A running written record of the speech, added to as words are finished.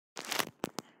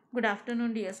Good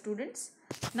afternoon, dear students.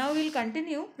 Now we will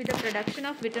continue with the production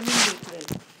of vitamin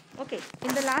B12. Okay,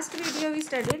 in the last video we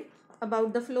studied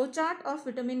about the flow chart of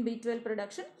vitamin B12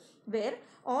 production, where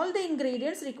all the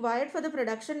ingredients required for the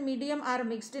production medium are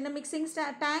mixed in a mixing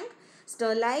tank,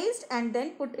 sterilized and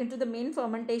then put into the main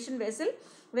fermentation vessel,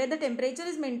 where the temperature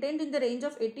is maintained in the range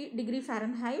of 80°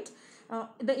 Fahrenheit.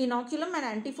 The inoculum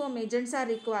and antifoam agents are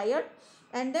required,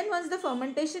 and then once the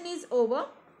fermentation is over,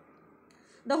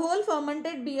 the whole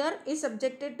fermented beer is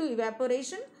subjected to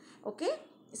evaporation, okay,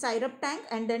 syrup tank,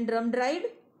 and then drum dried,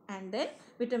 and then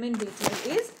vitamin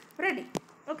B12 is ready.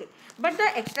 Okay, but the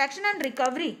extraction and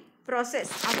recovery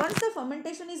process, once the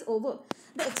fermentation is over,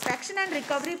 the extraction and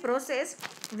recovery process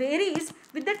varies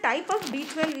with the type of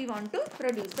B12 we want to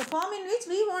produce, the form in which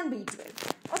we want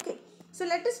B12. Okay, so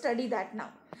let us study that now.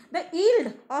 The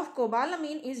yield of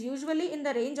cobalamin is usually in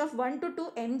the range of 1 to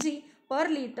 2 mg per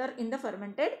liter in the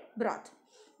fermented broth.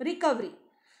 Recovery.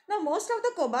 Now, most of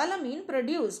the cobalamin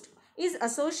produced is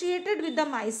associated with the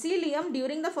mycelium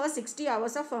during the first 60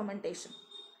 hours of fermentation,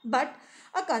 but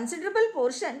a considerable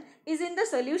portion is in the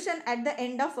solution at the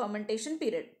end of fermentation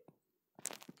period.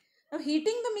 Now,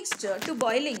 heating the mixture to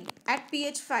boiling at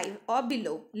pH 5 or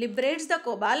below liberates the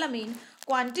cobalamin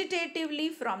quantitatively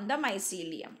from the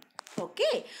mycelium.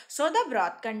 Okay, so the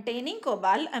broth containing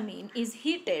cobalamin is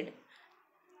heated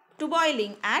to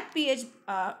boiling at pH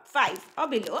 5 or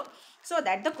below, so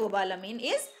that the cobalamin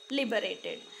is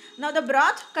liberated. Now, the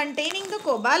broth containing the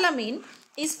cobalamin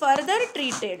is further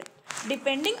treated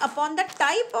depending upon the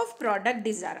type of product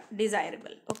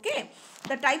desirable. Okay,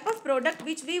 the type of product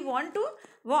which we want,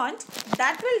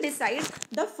 that will decide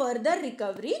the further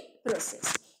recovery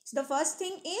process. So the first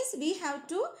thing is we have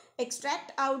to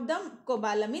extract out the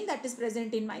cobalamin that is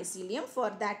present in mycelium.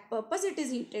 For that purpose, it is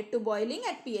heated to boiling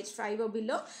at pH 5 or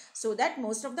below, so that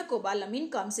most of the cobalamin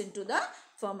comes into the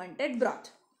fermented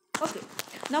broth. Okay.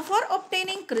 Now, for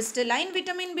obtaining crystalline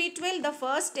vitamin B12, the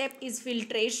first step is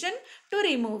filtration to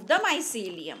remove the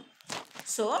mycelium.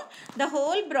 So, the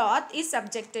whole broth is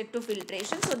subjected to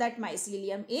filtration so that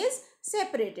mycelium is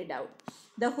separated out.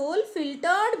 The whole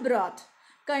filtered broth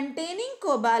containing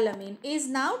cobalamin is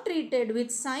now treated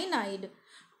with cyanide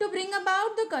to bring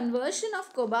about the conversion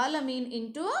of cobalamin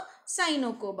into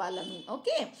cyanocobalamin.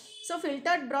 Okay, so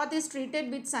filtered broth is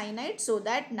treated with cyanide so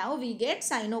that now we get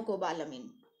cyanocobalamin.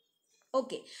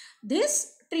 Okay,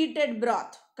 this treated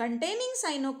broth containing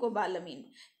cyanocobalamin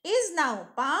is now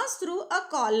passed through a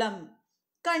column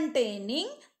containing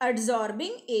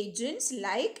adsorbing agents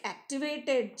like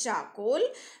activated charcoal,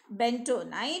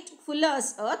 bentonite,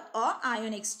 fuller's earth or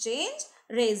ion exchange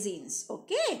resins.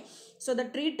 Okay, so the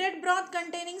treated broth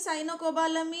containing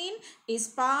cyanocobalamin is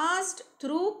passed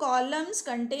through columns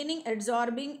containing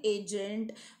adsorbing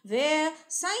agent where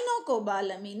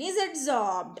cyanocobalamin is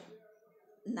adsorbed.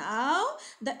 Now,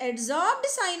 the adsorbed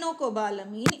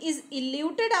cyanocobalamin is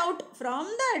eluted out from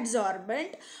the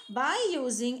adsorbent by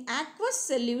using aqueous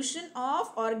solution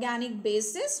of organic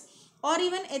bases or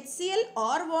even HCl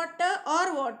or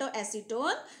water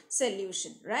acetone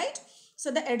solution, right?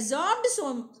 So, the adsorbed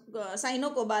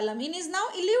cyanocobalamin is now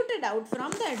eluted out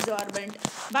from the adsorbent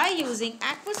by using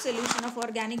aqueous solution of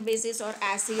organic bases or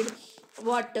acid,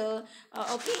 water,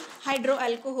 okay,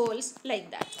 hydroalcohols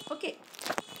like that. Okay.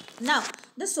 Now,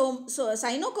 the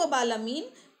cyanocobalamin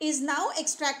is now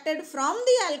extracted from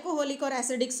the alcoholic or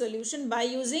acidic solution by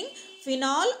using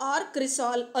phenol or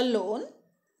cresol alone.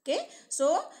 Okay.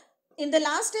 So, in the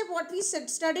last step what we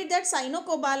studied, that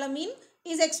cyanocobalamin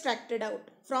is extracted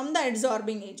out from the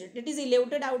adsorbing agent. It is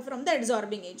eluted out from the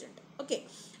adsorbing agent. Okay.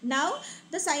 Now,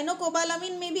 the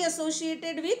cyanocobalamin may be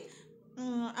associated with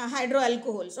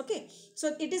hydroalcohols. Okay.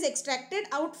 So, it is extracted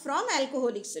out from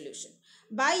alcoholic solution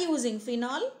by using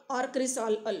phenol or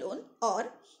cresol alone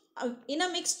or in a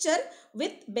mixture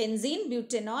with benzene,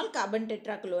 butanol, carbon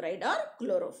tetrachloride or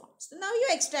chloroform. So now you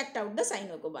extract out the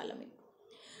cyanocobalamin.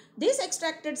 This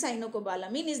extracted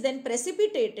cyanocobalamin is then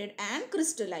precipitated and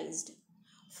crystallized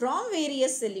from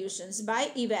various solutions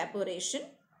by evaporation,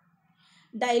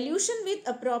 dilution with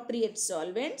appropriate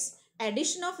solvents,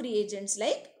 addition of reagents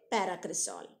like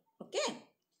paracresol. Okay.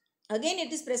 Again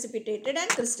it is precipitated and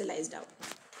crystallized out.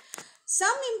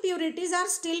 Some impurities are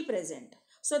still present.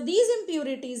 So these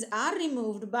impurities are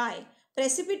removed by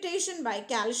precipitation by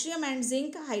calcium and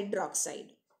zinc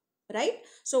hydroxide. Right?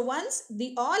 So once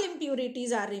all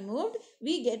impurities are removed,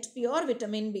 we get pure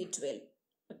vitamin B12.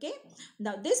 Okay.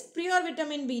 Now this pure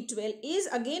vitamin B12 is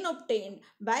again obtained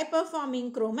by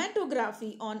performing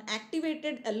chromatography on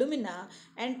activated alumina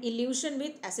and elution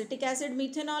with acetic acid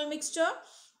methanol mixture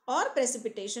or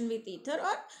precipitation with ether,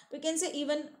 or we can say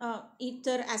even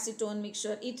ether acetone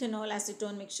mixture, ethanol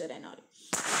acetone mixture and all.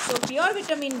 So pure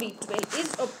vitamin B12 is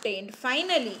obtained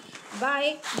finally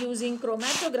by using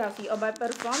chromatography or by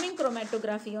performing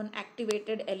chromatography on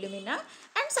activated alumina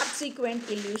and subsequent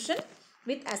elution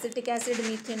with acetic acid,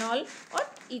 methanol or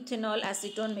ethanol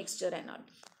acetone mixture and all.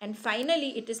 And finally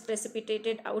it is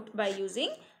precipitated out by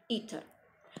using ether.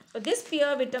 So this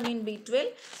pure vitamin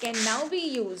B12 can now be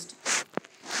used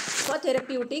for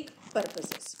therapeutic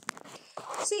purposes.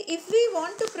 See, if we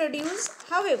want to produce,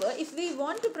 however, if we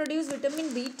want to produce vitamin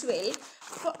B12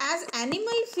 as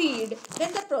animal feed,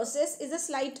 then the process is a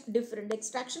slight different. The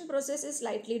extraction process is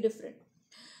slightly different.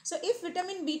 So if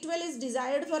vitamin B12 is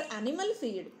desired for animal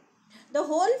feed, the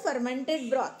whole fermented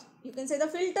broth, you can say the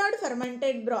filtered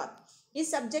fermented broth, is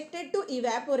subjected to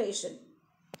evaporation.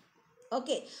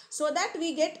 Okay, so that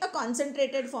we get a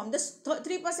concentrated form. The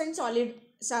 3%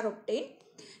 solids are obtained.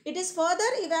 It is further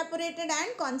evaporated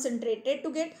and concentrated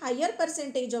to get higher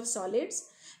percentage of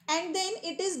solids, and then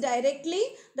it is directly,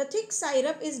 the thick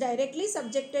syrup is directly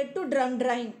subjected to drum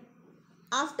drying.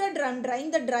 After drum drying,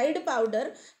 the dried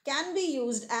powder can be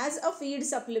used as a feed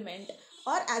supplement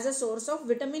or as a source of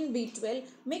vitamin B12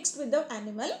 mixed with the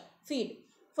animal feed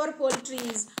for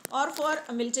poultries or for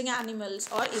milking animals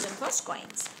or even for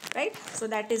swines, right? So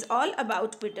that is all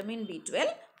about vitamin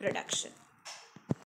B12 production.